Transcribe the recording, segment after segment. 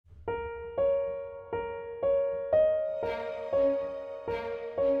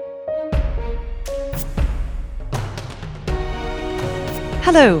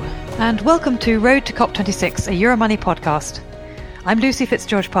Hello, and welcome to Road to COP26, a Euromoney podcast. I'm Lucy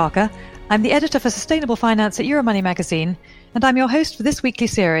Fitzgeorge-Parker. I'm the editor for Sustainable Finance at Euromoney magazine, and I'm your host for this weekly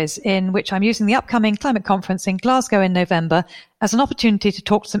series in which I'm using the upcoming climate conference in Glasgow in November as an opportunity to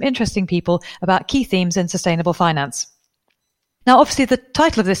talk to some interesting people about key themes in sustainable finance. Now, obviously, the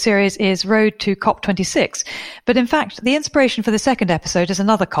title of this series is Road to COP26, but in fact, the inspiration for the second episode is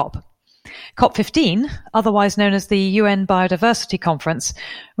another COP. COP15, otherwise known as the UN Biodiversity Conference,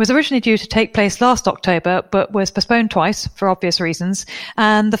 was originally due to take place last October, but was postponed twice for obvious reasons,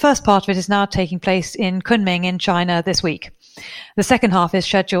 and the first part of it is now taking place in Kunming in China this week. The second half is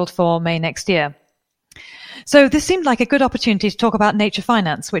scheduled for May next year. So this seemed like a good opportunity to talk about nature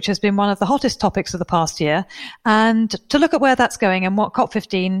finance, which has been one of the hottest topics of the past year, and to look at where that's going and what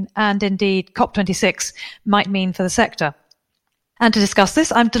COP15 and indeed COP26 might mean for the sector. And to discuss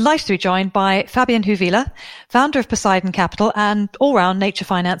this, I'm delighted to be joined by Fabian Huvila, founder of Poseidon Capital and all-round nature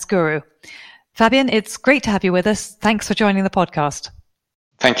finance guru. Fabian, it's great to have you with us. Thanks for joining the podcast.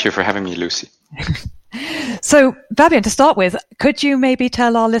 Thank you for having me, Lucy. So, Fabian, to start with, could you maybe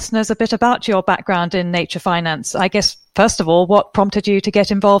tell our listeners a bit about your background in nature finance? I guess, first of all, what prompted you to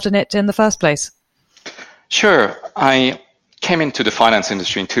get involved in it in the first place? Sure. I came into the finance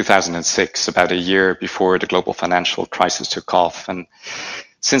industry in 2006, about a year before the global financial crisis took off. And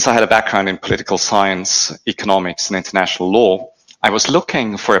since I had a background in political science, economics, and international law, I was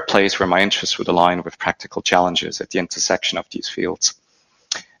looking for a place where my interests would align with practical challenges at the intersection of these fields.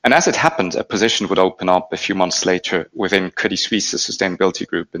 And as it happened, a position would open up a few months later within Credit Suisse's sustainability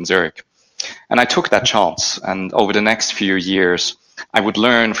group in Zurich. And I took that chance. And over the next few years, I would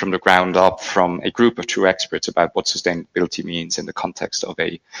learn from the ground up from a group of true experts about what sustainability means in the context of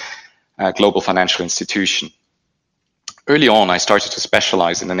a global financial institution. Early on, I started to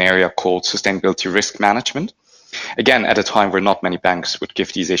specialize in an area called sustainability risk management. Again, at a time where not many banks would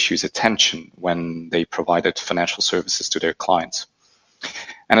give these issues attention when they provided financial services to their clients.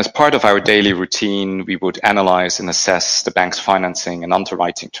 And as part of our daily routine, we would analyze and assess the bank's financing and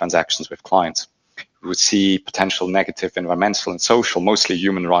underwriting transactions with clients. We would see potential negative environmental and social, mostly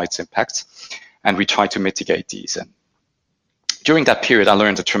human rights impacts, and we try to mitigate these. And during that period, I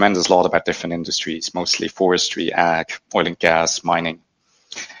learned a tremendous lot about different industries, mostly forestry, ag, oil and gas, mining.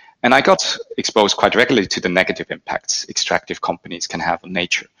 And I got exposed quite regularly to the negative impacts extractive companies can have on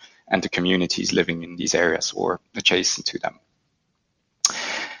nature and the communities living in these areas or adjacent to them.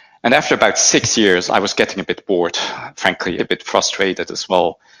 And after about 6 years, I was getting a bit bored, frankly, a bit frustrated as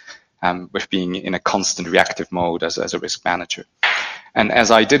well, with being in a constant reactive mode as a risk manager. And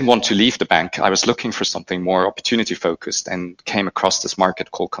as I didn't want to leave the bank, I was looking for something more opportunity focused and came across this market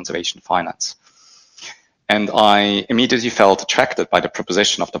called conservation finance. And I immediately felt attracted by the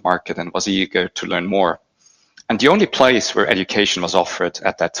proposition of the market and was eager to learn more. And the only place where education was offered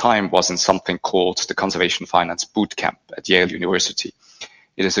at that time was in something called the Conservation Finance Bootcamp at Yale University.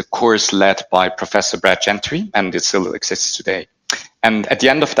 It is a course led by Professor Brad Gentry, and it still exists today. And at the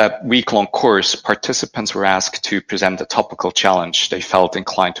end of that week-long course, participants were asked to present a topical challenge they felt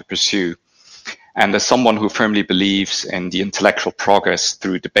inclined to pursue. And as someone who firmly believes in the intellectual progress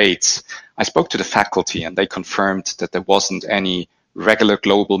through debates, I spoke to the faculty and they confirmed that there wasn't any regular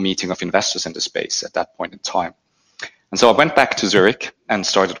global meeting of investors in the space at that point in time. And so I went back to Zurich and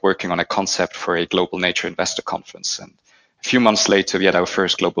started working on a concept for a global nature investor conference. And a few months later, we had our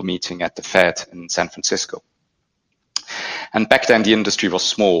first global meeting at the Fed in San Francisco. And back then, the industry was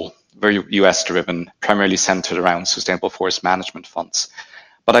small, very US-driven, primarily centered around sustainable forest management funds.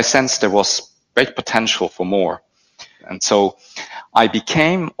 But I sensed there was great potential for more. And so I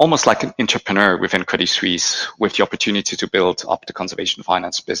became almost like an entrepreneur within Credit Suisse with the opportunity to build up the conservation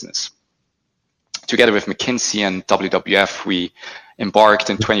finance business. Together with McKinsey and WWF, we embarked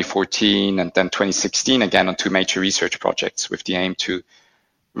in 2014 and then 2016 again on 2 major research projects with the aim to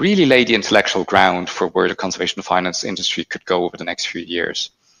really lay the intellectual ground for where the conservation finance industry could go over the next few years.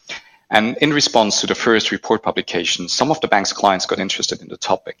 And in response to the first report publication, some of the bank's clients got interested in the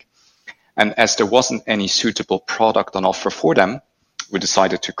topic. And as there wasn't any suitable product on offer for them, we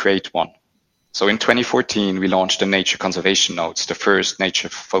decided to create one. So in 2014, we launched the Nature Conservation Notes, the first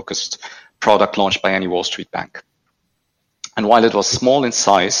nature-focused product launched by any Wall Street bank. And while it was small in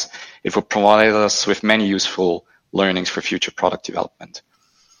size, it would provide us with many useful learnings for future product development.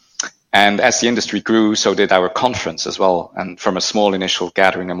 And as the industry grew, so did our conference as well. And from a small initial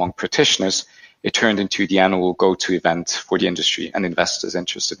gathering among practitioners, it turned into the annual go-to event for the industry and investors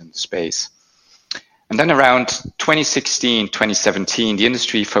interested in the space. And then around 2016, 2017, the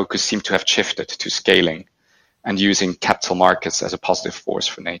industry focus seemed to have shifted to scaling and using capital markets as a positive force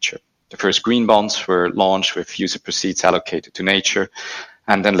for nature. The first green bonds were launched with use of proceeds allocated to nature.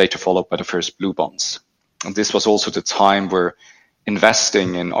 and then later followed by the first blue bonds. And this was also the time where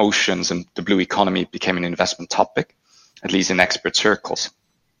investing in oceans and the blue economy became an investment topic, at least in expert circles.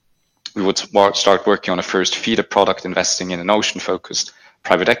 We would start working on a first feeder product, investing in an ocean-focused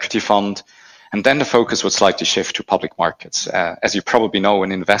private equity fund, and then the focus would slightly shift to public markets. As you probably know,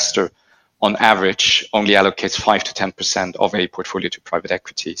 an investor on average only allocates 5 to 10% of a portfolio to private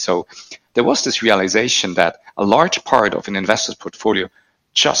equity. So there was this realization that a large part of an investor's portfolio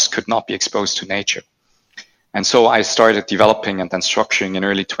just could not be exposed to nature. And so I started developing and then structuring in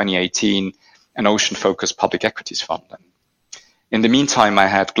early 2018 an ocean-focused public equities fund. And in the meantime, I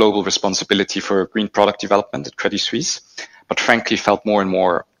had global responsibility for green product development at Credit Suisse, but frankly felt more and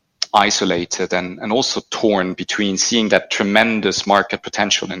more isolated and also torn between seeing that tremendous market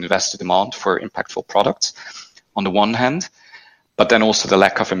potential and investor demand for impactful products on the one hand, but then also the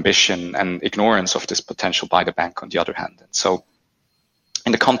lack of ambition and ignorance of this potential by the bank on the other hand. And so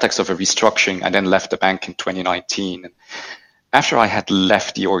in the context of a restructuring, I then left the bank in 2019. And after I had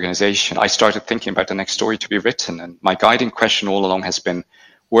left the organization, I started thinking about the next story to be written. And my guiding question all along has been,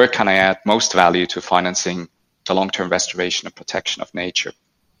 where can I add most value to financing the long-term restoration and protection of nature?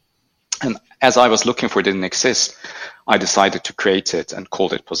 And as I was looking for it didn't exist, I decided to create it and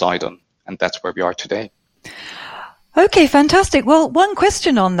called it Poseidon. And that's where we are today. Okay, fantastic. Well, one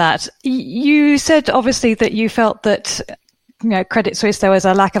question on that. You said obviously that you felt that Credit Suisse, there was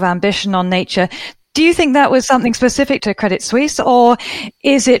a lack of ambition on nature. Do you think that was something specific to Credit Suisse, or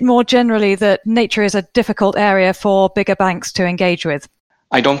is it more generally that nature is a difficult area for bigger banks to engage with?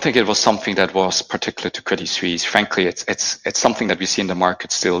 I don't think it was something that was particular to Credit Suisse. Frankly, it's something that we see in the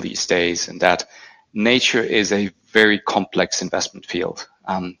market still these days, and that nature is a very complex investment field,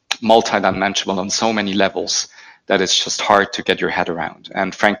 multidimensional on so many levels that it's just hard to get your head around.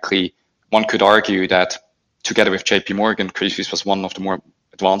 And frankly, one could argue that together with JP Morgan, Credit Suisse was one of the more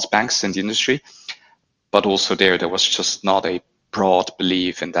advanced banks in the industry, but also there was just not a broad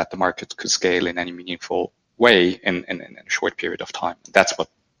belief in that the market could scale in any meaningful way in a short period of time. That's what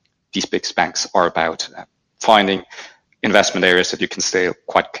these big banks are about, finding investment areas that you can scale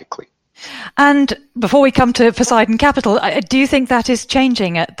quite quickly. And before we come to Poseidon Capital, do you think that is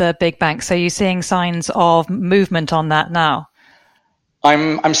changing at the big banks? Are you seeing signs of movement on that now?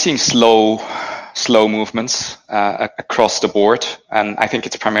 I'm seeing slow movements across the board, and I think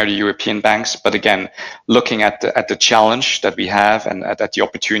it's primarily European banks. But again, looking at the challenge that we have and at the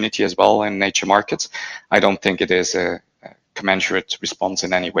opportunity as well in nature markets, I don't think it is a commensurate response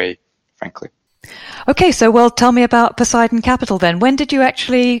in any way, frankly. Okay, so well, tell me about Poseidon Capital then. When did you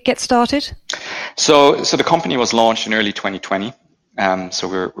actually get started? So the company was launched in early 2020. So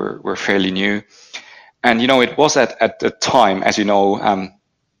we're fairly new. And, it was at the time, as you know,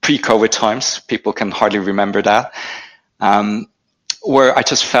 pre-COVID times, people can hardly remember that, where I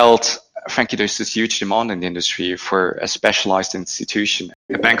just felt, frankly, there's this huge demand in the industry for a specialized institution,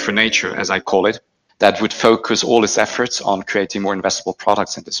 a bank for nature, as I call it, that would focus all its efforts on creating more investable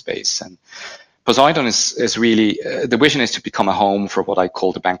products in the space. And Poseidon is really, the vision is to become a home for what I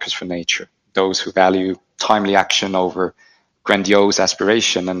call the bankers for nature, those who value timely action over grandiose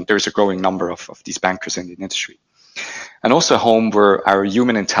aspiration, and there's a growing number of these bankers in the industry. And also a home where our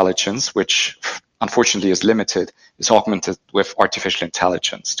human intelligence, which unfortunately is limited, is augmented with artificial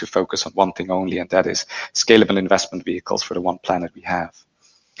intelligence to focus on one thing only, and that is scalable investment vehicles for the one planet we have.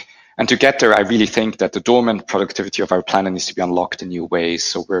 And to get there, I really think that the dormant productivity of our planet needs to be unlocked in new ways.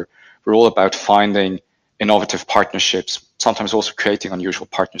 So we're all about finding innovative partnerships, sometimes also creating unusual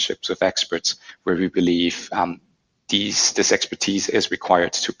partnerships with experts where we believe this expertise is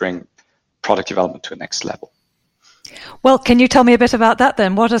required to bring product development to a next level. Well, can you tell me a bit about that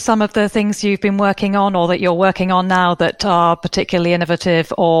then? What are some of the things you've been working on or that you're working on now that are particularly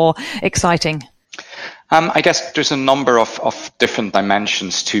innovative or exciting? I guess there's a number of different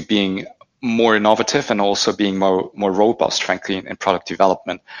dimensions to being more innovative and also being more robust, frankly, in product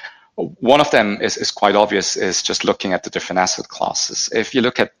development. One of them is quite obvious, is just looking at the different asset classes. If you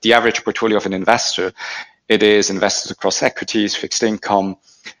look at the average portfolio of an investor, it is invested across equities, fixed income,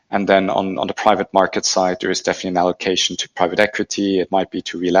 and then on the private market side, there is definitely an allocation to private equity. It might be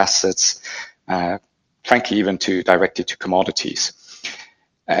to real assets, frankly, even directly to commodities.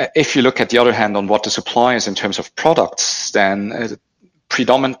 If you look at the other hand on what the supply is in terms of products, then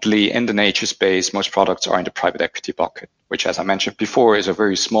predominantly in the nature space, most products are in the private equity bucket, which, as I mentioned before, is a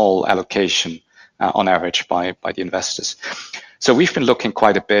very small allocation on average by the investors. So we've been looking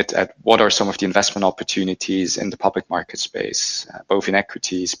quite a bit at what are some of the investment opportunities in the public market space, both in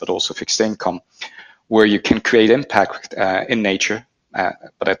equities, but also fixed income, where you can create impact in nature,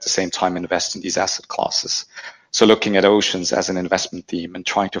 but at the same time invest in these asset classes. So looking at oceans as an investment theme and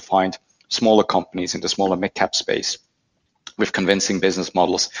trying to find smaller companies in the smaller mid-cap space with convincing business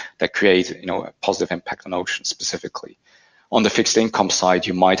models that create, a positive impact on oceans specifically. On the fixed income side,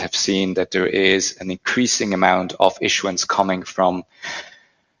 you might have seen that there is an increasing amount of issuance coming from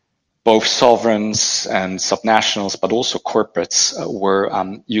both sovereigns and subnationals, but also corporates, where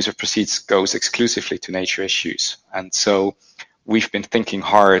use of proceeds goes exclusively to nature issues. And so we've been thinking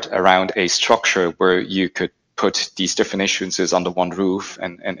hard around a structure where you could put these different issuances under one roof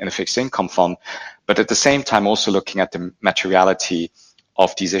and in a fixed income fund, but at the same time also looking at the materiality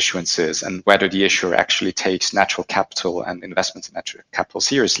of these issuances and whether the issuer actually takes natural capital and investments in natural capital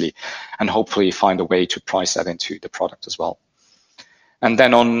seriously, and hopefully find a way to price that into the product as well. And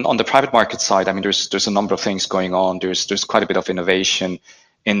then on the private market side, there's a number of things going on. There's quite a bit of innovation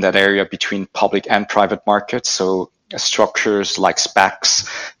in that area between public and private markets. So structures like SPACs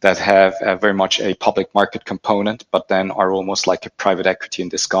that have very much a public market component, but then are almost like a private equity in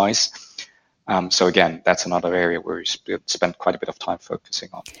disguise. So again, that's another area where we spend quite a bit of time focusing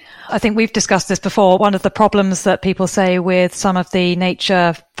on. I think we've discussed this before. One of the problems that people say with some of the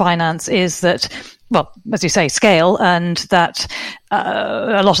nature finance is that, well, as you say, scale, and that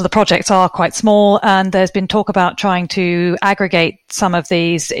a lot of the projects are quite small, and there's been talk about trying to aggregate some of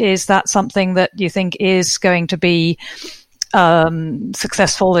these. Is that something that you think is going to be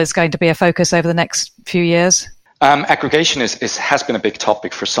successful, is going to be a focus over the next few years? Aggregation has been a big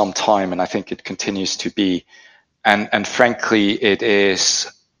topic for some time, and I think it continues to be. And frankly, it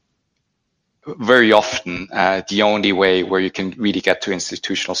is very often the only way where you can really get to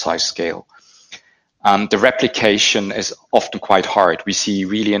institutional size scale. The replication is often quite hard. We see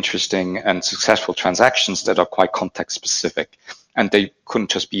really interesting and successful transactions that are quite context specific, and they couldn't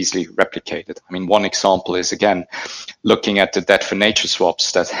just be easily replicated. One example is, again, looking at the debt for nature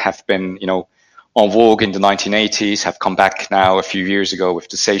swaps that have been, en vogue in the 1980s, have come back now a few years ago with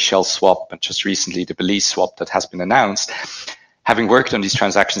the Seychelles swap, and just recently the Belize swap that has been announced. Having worked on these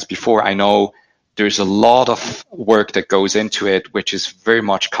transactions before, I know there's a lot of work that goes into it, which is very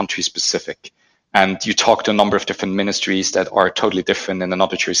much country specific. And you talk to a number of different ministries that are totally different in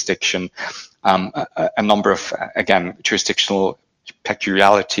another jurisdiction, a number of, again, jurisdictional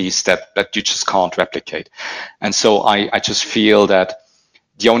peculiarities that you just can't replicate. And so I just feel that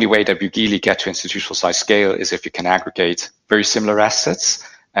the only way that we really get to institutional size scale is if you can aggregate very similar assets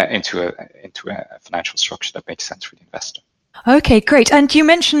into a financial structure that makes sense for the investor. Okay, great. And you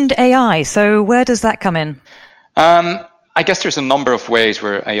mentioned AI. So where does that come in? I guess there's a number of ways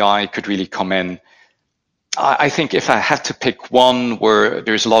where AI could really come in. I think if I had to pick one where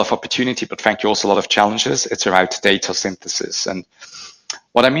there's a lot of opportunity, but frankly also a lot of challenges, it's around data synthesis. And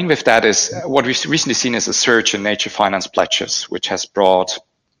what I mean with that is what we've recently seen is a surge in nature finance pledges, which has brought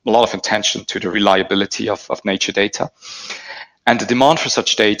a lot of attention to the reliability of nature data. And the demand for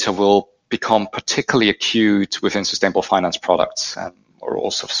such data will become particularly acute within sustainable finance products, or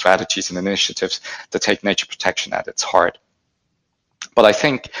also strategies and initiatives that take nature protection at its heart. But I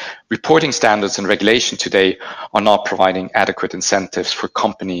think reporting standards and regulation today are not providing adequate incentives for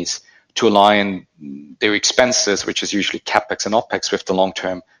companies to align their expenses, which is usually CapEx and OpEx, with the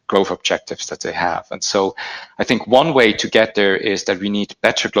long-term growth objectives that they have. And so I think one way to get there is that we need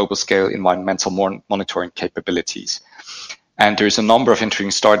better global scale environmental monitoring capabilities. And there's a number of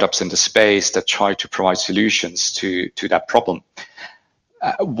interesting startups in the space that try to provide solutions to that problem.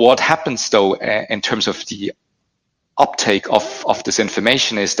 What happens, though, in terms of the uptake of this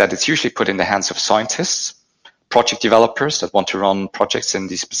information is that it's usually put in the hands of scientists, project developers that want to run projects in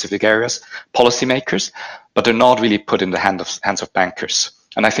these specific areas, policymakers, but they're not really put in the hands of bankers.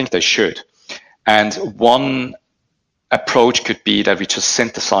 And I think they should. And one approach could be that we just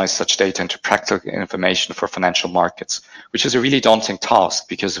synthesize such data into practical information for financial markets, which is a really daunting task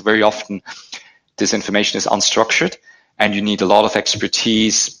because very often this information is unstructured and you need a lot of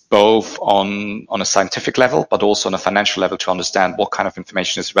expertise both on a scientific level, but also on a financial level to understand what kind of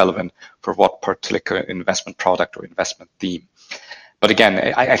information is relevant for what particular investment product or investment theme. But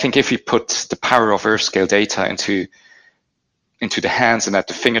again, I think if we put the power of Earth-scale data into the hands and at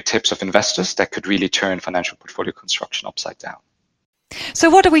the fingertips of investors, that could really turn financial portfolio construction upside down. So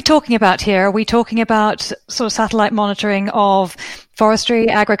what are we talking about here? Are we talking about sort of satellite monitoring of forestry,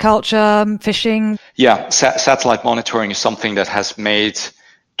 agriculture, fishing? Yeah, satellite monitoring is something that has made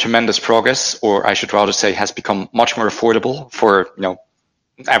tremendous progress, or I should rather say has become much more affordable for an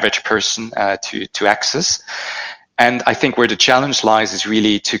average person to access. And I think where the challenge lies is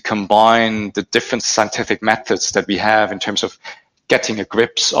really to combine the different scientific methods that we have in terms of getting a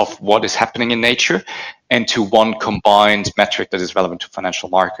grips of what is happening in nature into one combined metric that is relevant to financial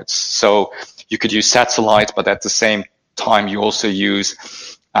markets. So you could use satellite, but at the same time, you also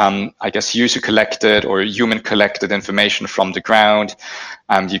use, user collected or human collected information from the ground.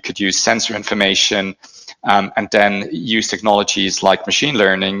 You could use sensor information, and then use technologies like machine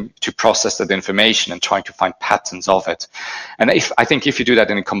learning to process that information and try to find patterns of it. And I think if you do that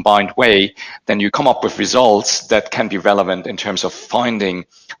in a combined way, then you come up with results that can be relevant in terms of finding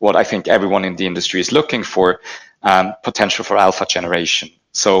what I think everyone in the industry is looking for, potential for alpha generation.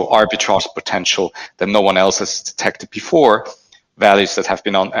 So arbitrage potential that no one else has detected before, values that have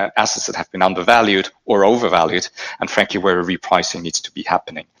been on assets that have been undervalued or overvalued, and frankly, where a repricing needs to be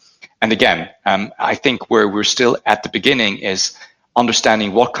happening. And again, I think where we're still at the beginning is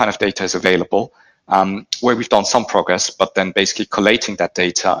understanding what kind of data is available, where we've done some progress, but then basically collating that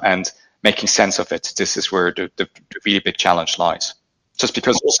data and making sense of it. This is where the really big challenge lies. Just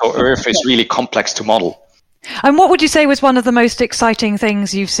because also Earth is really complex to model. And what would you say was one of the most exciting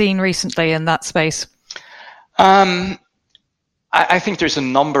things you've seen recently in that space? I think there's a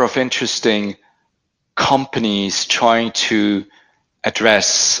number of interesting companies trying to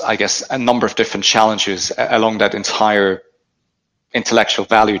address, I guess, a number of different challenges along that entire intellectual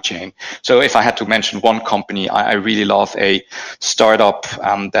value chain. So if I had to mention one company, I really love a startup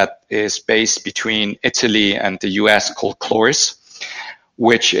that is based between Italy and the US called Chloris,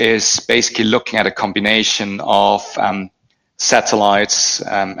 which is basically looking at a combination of satellites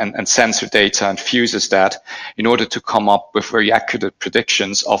and sensor data and fuses that in order to come up with very accurate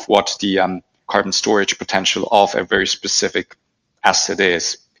predictions of what the carbon storage potential of a very specific asset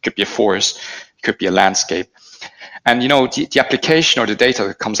is. It could be a forest, it could be a landscape. And, the application or the data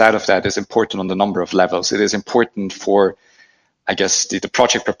that comes out of that is important on the number of levels. It is important for, I guess, the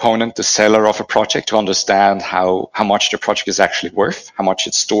project proponent, the seller of a project, to understand how much the project is actually worth, how much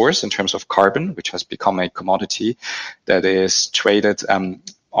it stores in terms of carbon, which has become a commodity that is traded on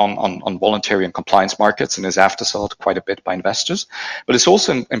voluntary and compliance markets and is aftersold quite a bit by investors. But it's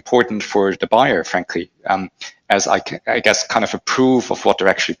also important for the buyer, frankly, as I guess kind of a proof of what they're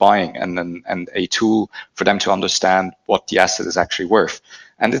actually buying and a tool for them to understand what the asset is actually worth.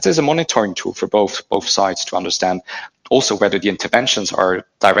 And it is a monitoring tool for both sides to understand also whether the interventions are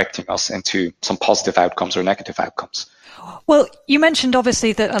directing us into some positive outcomes or negative outcomes. Well, you mentioned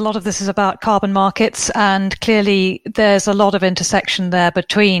obviously that a lot of this is about carbon markets, and clearly there's a lot of intersection there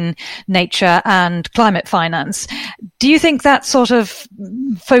between nature and climate finance. Do you think that sort of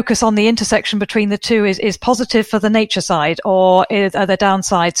focus on the intersection between the two is positive for the nature side, or are there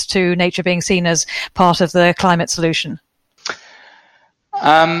downsides to nature being seen as part of the climate solution?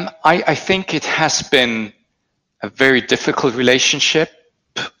 I think it has been a very difficult relationship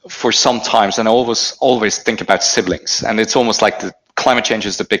for some times, and I always think about siblings, and it's almost like the climate change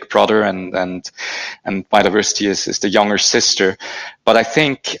is the big brother and biodiversity is the younger sister. But I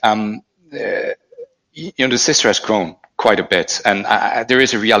think the sister has grown quite a bit, and there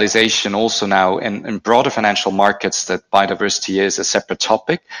is a realization also now in broader financial markets that biodiversity is a separate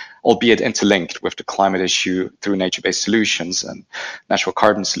topic, albeit interlinked with the climate issue through nature-based solutions and natural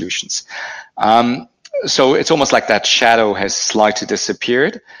carbon solutions. So it's almost like that shadow has slightly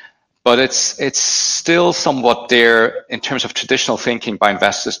disappeared, but it's still somewhat there in terms of traditional thinking by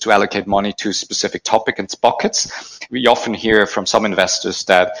investors to allocate money to specific topic and buckets. We often hear from some investors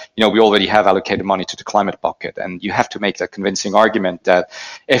that, we already have allocated money to the climate bucket, and you have to make that convincing argument that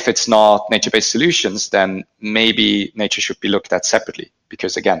if it's not nature-based solutions, then maybe nature should be looked at separately,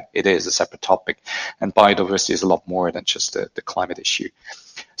 because again, it is a separate topic, and biodiversity is a lot more than just the climate issue.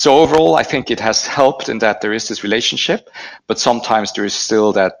 So overall, I think it has helped in that there is this relationship, but sometimes there is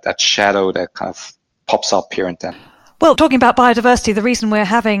still that shadow that kind of pops up here and then. Well, talking about biodiversity, the reason we're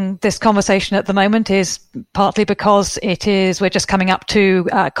having this conversation at the moment is partly because we're just coming up to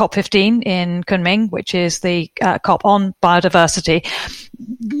COP15 in Kunming, which is the COP on biodiversity.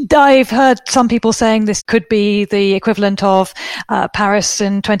 I've heard some people saying this could be the equivalent of Paris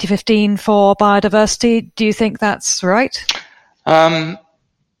in 2015 for biodiversity. Do you think that's right?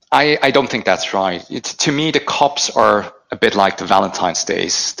 I don't think that's right. To me, the COPs are a bit like the Valentine's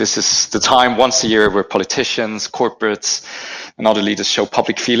Days. This is the time once a year where politicians, corporates, and other leaders show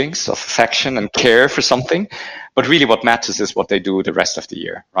public feelings of affection and care for something. But really what matters is what they do the rest of the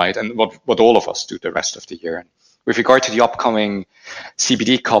year, right? And what all of us do the rest of the year. And with regard to the upcoming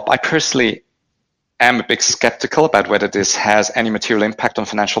CBD COP, I personally am a bit skeptical about whether this has any material impact on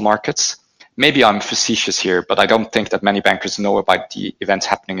financial markets. Maybe I'm facetious here, but I don't think that many bankers know about the events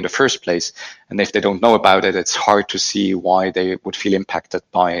happening in the first place. And if they don't know about it, it's hard to see why they would feel impacted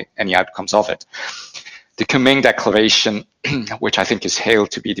by any outcomes of it. The Kunming Declaration, which I think is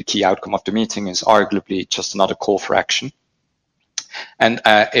hailed to be the key outcome of the meeting, is arguably just another call for action. And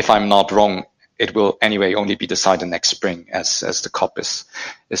if I'm not wrong, it will anyway only be decided next spring, as the COP is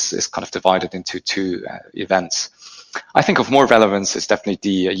kind of divided into two events. I think of more relevance is definitely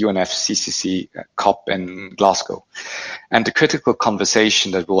the UNFCCC COP in Glasgow. And the critical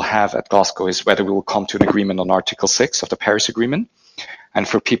conversation that we'll have at Glasgow is whether we will come to an agreement on Article 6 of the Paris Agreement. And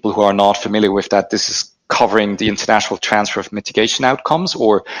for people who are not familiar with that, this is covering the international transfer of mitigation outcomes,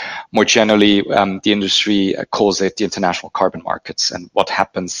 or more generally, the industry calls it the international carbon markets, and what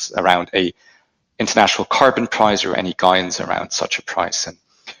happens around a international carbon price or any guidance around such a price. And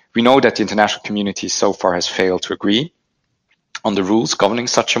we know that the international community so far has failed to agree on the rules governing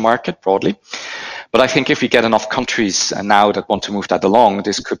such a market broadly. But I think if we get enough countries now that want to move that along,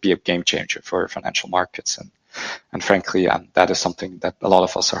 this could be a game changer for financial markets. And frankly, that is something that a lot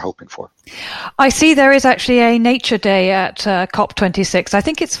of us are hoping for. I see there is actually a Nature Day at COP26. I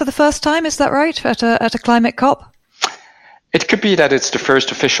think it's for the first time, is that right, at a climate COP? It could be that it's the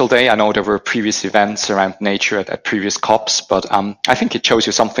first official day. I know there were previous events around nature at previous COPs, but I think it shows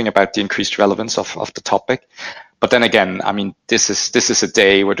you something about the increased relevance of the topic. But then again, I mean, this is a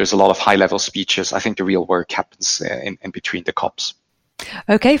day where there's a lot of high-level speeches. I think the real work happens in between the COPs.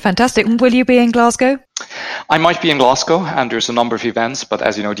 Okay, fantastic. Will you be in Glasgow? I might be in Glasgow, and there's a number of events, but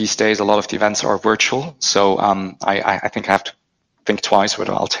as you know, these days, a lot of the events are virtual. So I think I have to think twice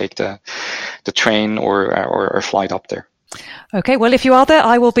whether I'll take the train or flight up there. Okay, well, if you are there,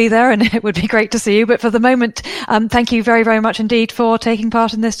 I will be there, and it would be great to see you. But for the moment, thank you very, very much indeed for taking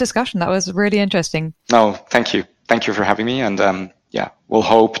part in this discussion. That was really interesting. No, thank you. Thank you for having me. And we'll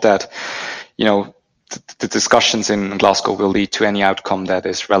hope that, the discussions in Glasgow will lead to any outcome that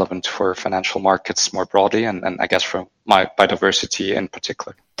is relevant for financial markets more broadly, and I guess for biodiversity in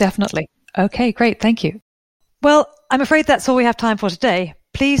particular. Definitely. Okay, great. Thank you. Well, I'm afraid that's all we have time for today.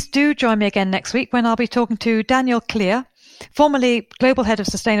 Please do join me again next week when I'll be talking to Daniel Clear, formerly Global Head of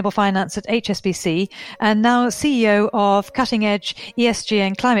Sustainable Finance at HSBC and now CEO of cutting-edge ESG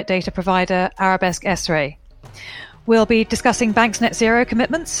and climate data provider Arabesque S-Ray. We'll be discussing banks' net zero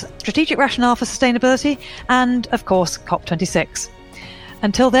commitments, strategic rationale for sustainability, and, of course, COP26.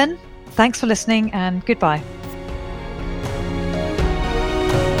 Until then, thanks for listening and goodbye.